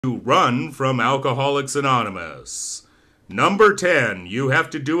to run from Alcoholics Anonymous. Number 10, you have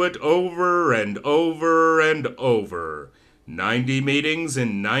to do it over and over and over. 90 meetings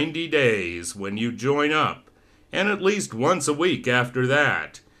in 90 days when you join up, and at least once a week after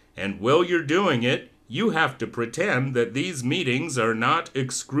that. And while you're doing it, you have to pretend that these meetings are not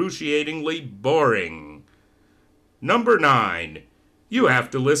excruciatingly boring. Number 9, you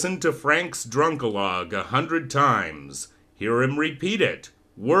have to listen to Frank's drunkalogue 100 times. Hear him repeat it,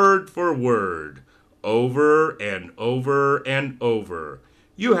 word for word, over and over and over.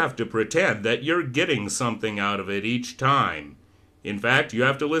 You have to pretend that you're getting something out of it each time. In fact, you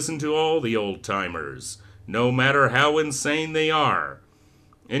have to listen to all the old-timers, no matter how insane they are.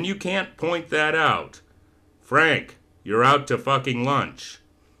 And you can't point that out. Frank, you're out to fucking lunch.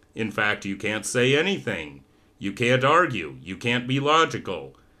 In fact, you can't say anything. You can't argue. You can't be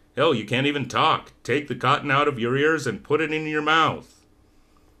logical. Hell, you can't even talk. Take the cotton out of your ears and put it in your mouth.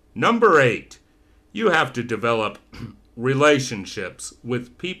 Number 8, you have to develop relationships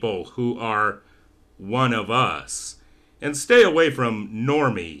with people who are one of us. And stay away from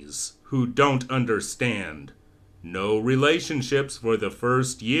normies who don't understand. No relationships for the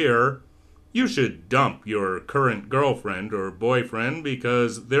first year. You should dump your current girlfriend or boyfriend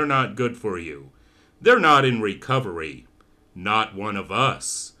because they're not good for you. They're not in recovery. Not one of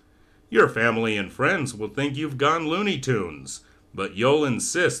us. Your family and friends will think you've gone Looney Tunes, but you'll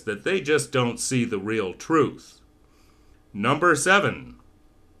insist that they just don't see the real truth. Number 7,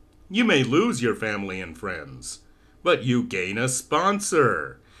 you may lose your family and friends, but you gain a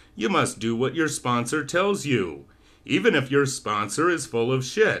sponsor. You must do what your sponsor tells you, even if your sponsor is full of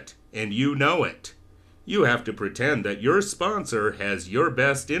shit, and you know it. You have to pretend that your sponsor has your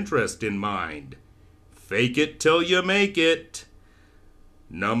best interest in mind. Fake it till you make it.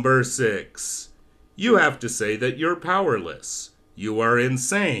 Number 6, you have to say that you're powerless, you are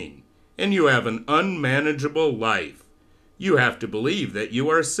insane, and you have an unmanageable life. You have to believe that you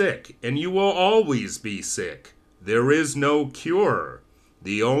are sick, and you will always be sick. There is no cure.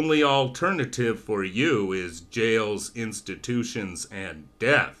 The only alternative for you is jails, institutions, and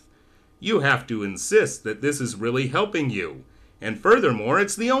death. You have to insist that this is really helping you. And furthermore,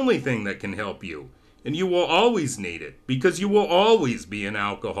 it's the only thing that can help you. And you will always need it, because you will always be an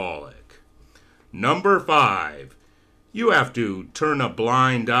alcoholic. Number 5, you have to turn a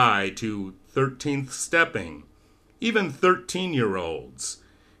blind eye to 13th stepping, even 13-year-olds,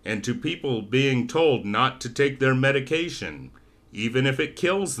 and to people being told not to take their medication, even if it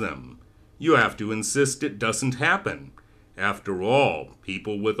kills them. You have to insist it doesn't happen. After all,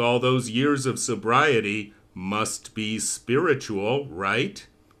 people with all those years of sobriety must be spiritual, right?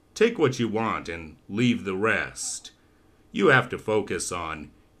 Take what you want and leave the rest. You have to focus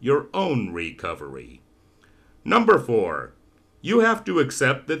on your own recovery. Number 4, you have to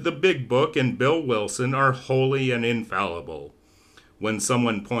accept that the Big Book and Bill Wilson are holy and infallible. When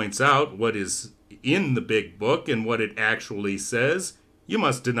someone points out what is in the Big Book and what it actually says, you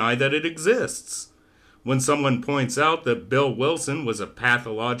must deny that it exists. When someone points out that Bill Wilson was a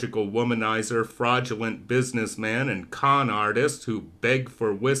pathological womanizer, fraudulent businessman, and con artist who begged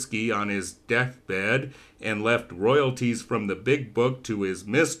for whiskey on his deathbed and left royalties from the Big Book to his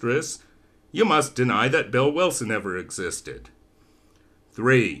mistress, you must deny that Bill Wilson ever existed.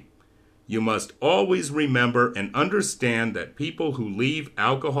 3, you must always remember and understand that people who leave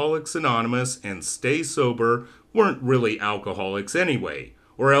Alcoholics Anonymous and stay sober weren't really alcoholics anyway,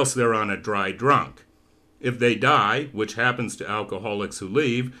 or else they're on a dry drunk. If they die, which happens to alcoholics who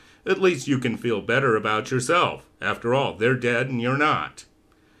leave, at least you can feel better about yourself. After all, they're dead and you're not.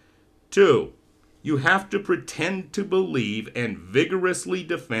 2, you have to pretend to believe and vigorously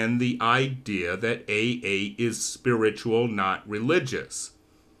defend the idea that AA is spiritual, not religious.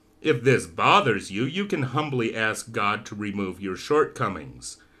 If this bothers you, you can humbly ask God to remove your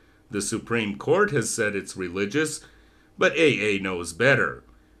shortcomings. The Supreme Court has said it's religious, but AA knows better.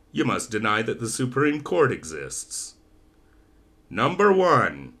 You must deny that the Supreme Court exists. Number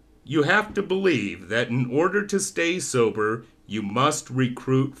 1, you have to believe that in order to stay sober, you must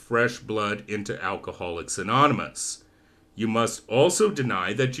recruit fresh blood into Alcoholics Anonymous. You must also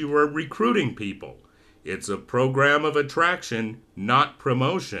deny that you are recruiting people. It's a program of attraction, not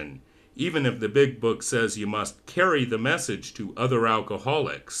promotion, even if the Big Book says you must carry the message to other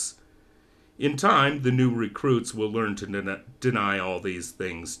alcoholics. In time, the new recruits will learn to deny all these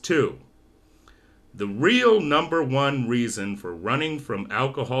things too. The real number 1 reason for running from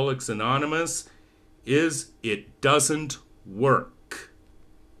Alcoholics Anonymous is it doesn't work.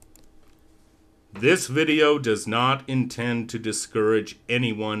 This video does not intend to discourage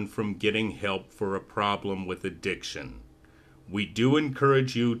anyone from getting help for a problem with addiction. We do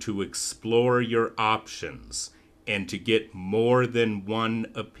encourage you to explore your options and to get more than one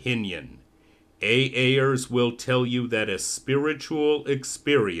opinion. AAers will tell you that a spiritual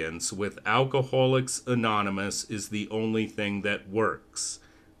experience with Alcoholics Anonymous is the only thing that works.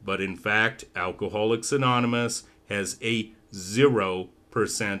 But in fact, Alcoholics Anonymous has a 0%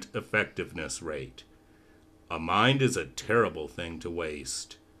 effectiveness rate. A mind is a terrible thing to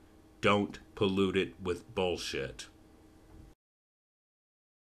waste. Don't pollute it with bullshit.